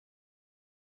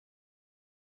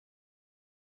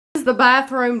This is the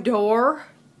bathroom door.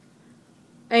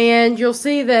 And you'll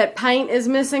see that paint is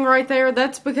missing right there.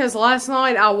 That's because last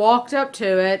night I walked up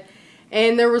to it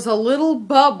and there was a little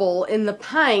bubble in the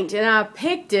paint, and I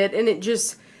picked it and it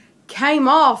just came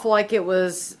off like it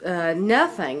was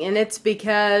nothing. And it's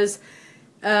because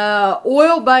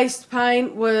oil-based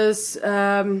paint was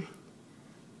added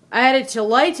to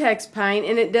latex paint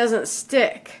and it doesn't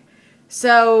stick.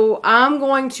 So I'm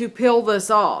going to peel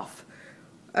this off.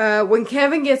 When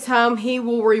Kevin gets home, he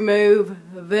will remove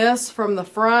this from the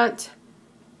front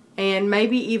and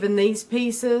maybe even these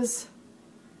pieces.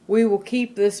 We will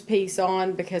keep this piece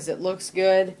on because it looks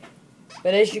good.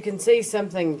 But as you can see,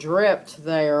 something dripped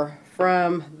there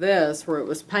from this where it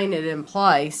was painted in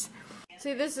place.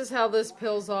 See, this is how this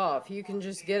peels off. You can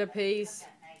just get a piece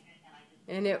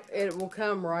and it will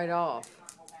come right off.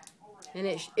 And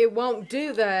it won't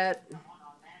do that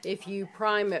if you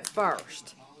prime it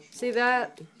first. See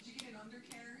that?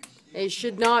 It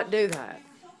should not do that.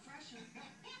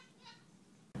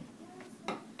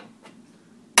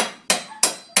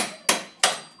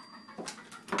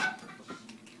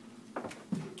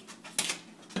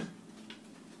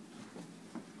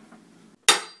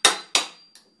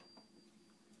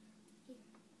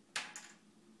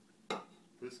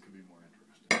 This could be more interesting.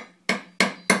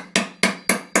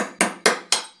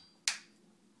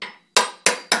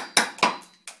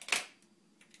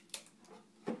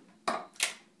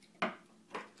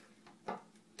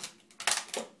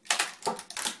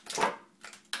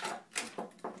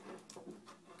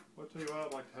 I'll tell you what,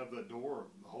 I'd like to have that door,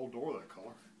 the whole door that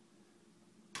color.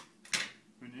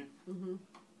 Wouldn't you? Mm-hmm.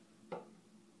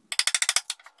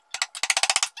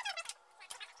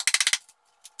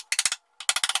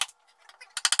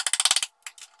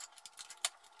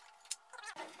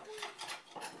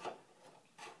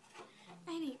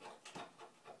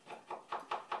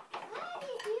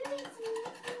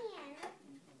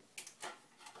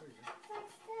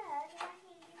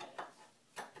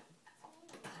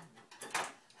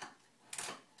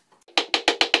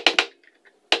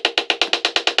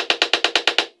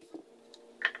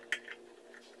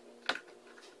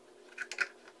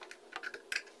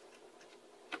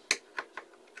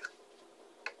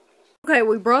 Okay,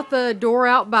 we brought the door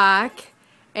out back,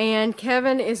 and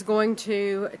Kevin is going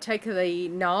to take the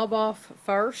knob off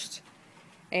first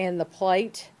and the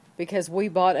plate because we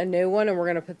bought a new one and we're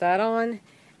going to put that on.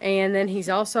 And then he's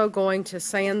also going to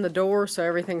sand the door so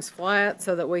everything's flat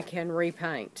so that we can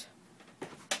repaint.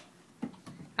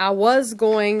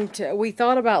 We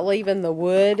thought about leaving the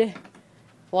wood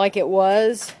like it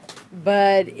was,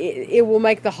 but it will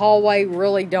make the hallway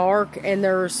really dark, and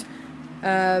there's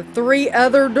 3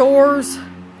 other doors,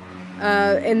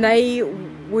 and they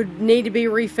would need to be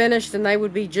refinished, and they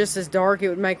would be just as dark. It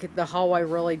would make the hallway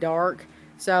really dark.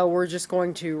 So we're just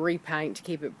going to repaint to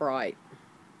keep it bright.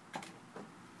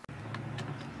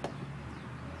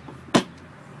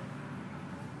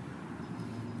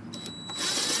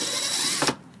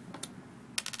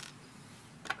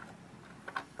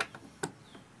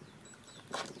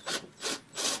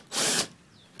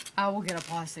 I will get a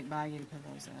plastic bag and put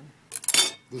those in.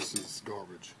 This is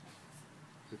garbage.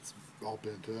 It's all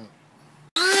bent up.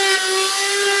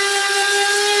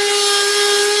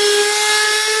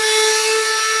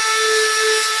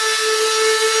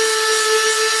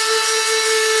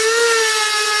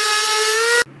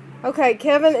 Okay,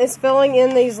 Kevin is filling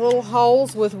in these little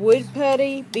holes with wood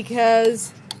putty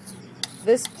because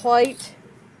this plate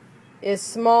is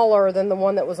smaller than the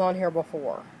one that was on here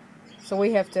before. So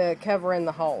we have to cover in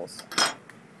the holes.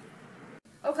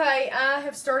 Okay, I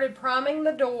have started priming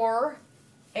the door,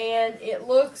 and it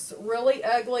looks really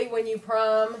ugly when you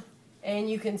prime, and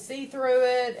you can see through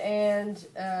it, and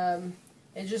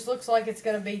it just looks like it's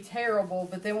going to be terrible.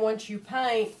 But then once you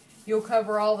paint, you'll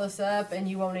cover all this up and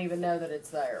you won't even know that it's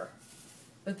there.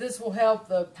 But this will help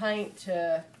the paint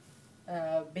to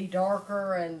be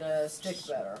darker and stick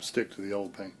better. Stick to the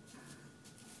old paint.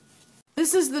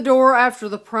 This is the door after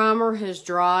the primer has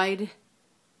dried,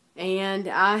 and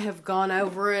I have gone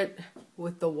over it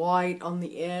with the white on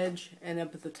the edge and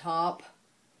up at the top,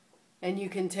 and you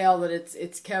can tell that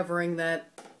it's covering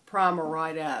that primer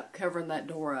right up, covering that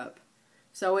door up.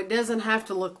 So it doesn't have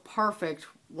to look perfect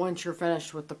once you're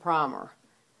finished with the primer.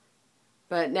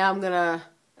 But now I'm going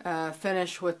to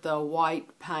finish with the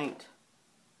white paint.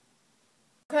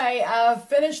 Okay, I've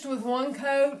finished with one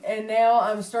coat, and now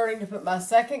I'm starting to put my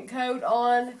second coat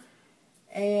on,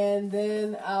 and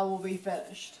then I will be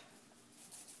finished.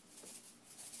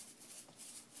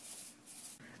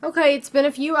 Okay, it's been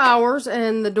a few hours,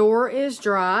 and the door is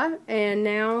dry, and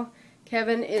now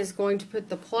Kevin is going to put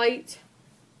the plate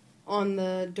on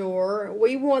the door.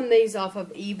 We won these off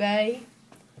of eBay,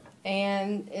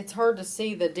 and it's hard to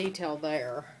see the detail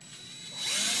there.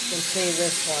 You can see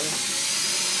this one.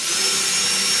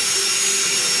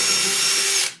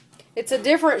 It's a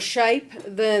different shape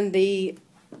than the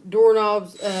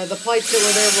doorknobs, the plates that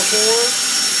were there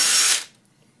before,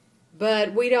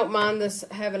 but we don't mind this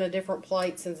having a different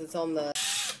plate since it's on the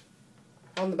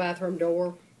bathroom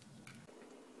door.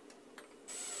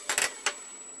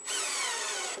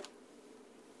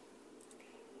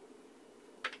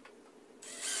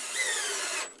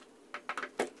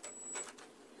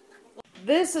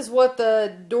 This is what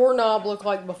the doorknob looked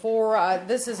like before.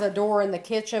 This is a door in the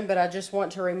kitchen, but I just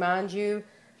want to remind you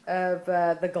of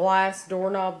the glass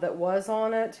doorknob that was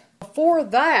on it. Before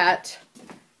that,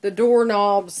 the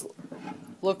doorknobs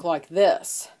look like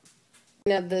this.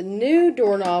 Now, the new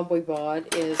doorknob we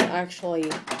bought is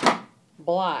actually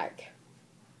black.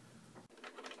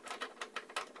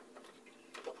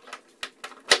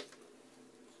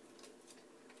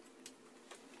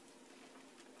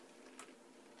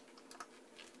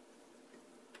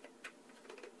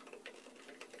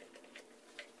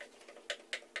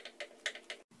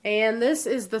 And this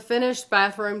is the finished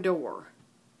bathroom door.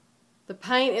 The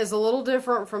paint is a little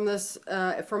different from this,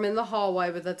 from in the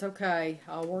hallway, but that's okay.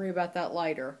 I'll worry about that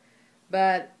later.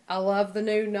 But I love the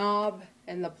new knob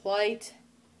and the plate,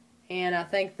 and I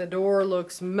think the door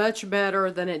looks much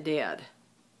better than it did.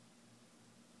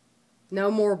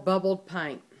 No more bubbled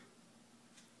paint.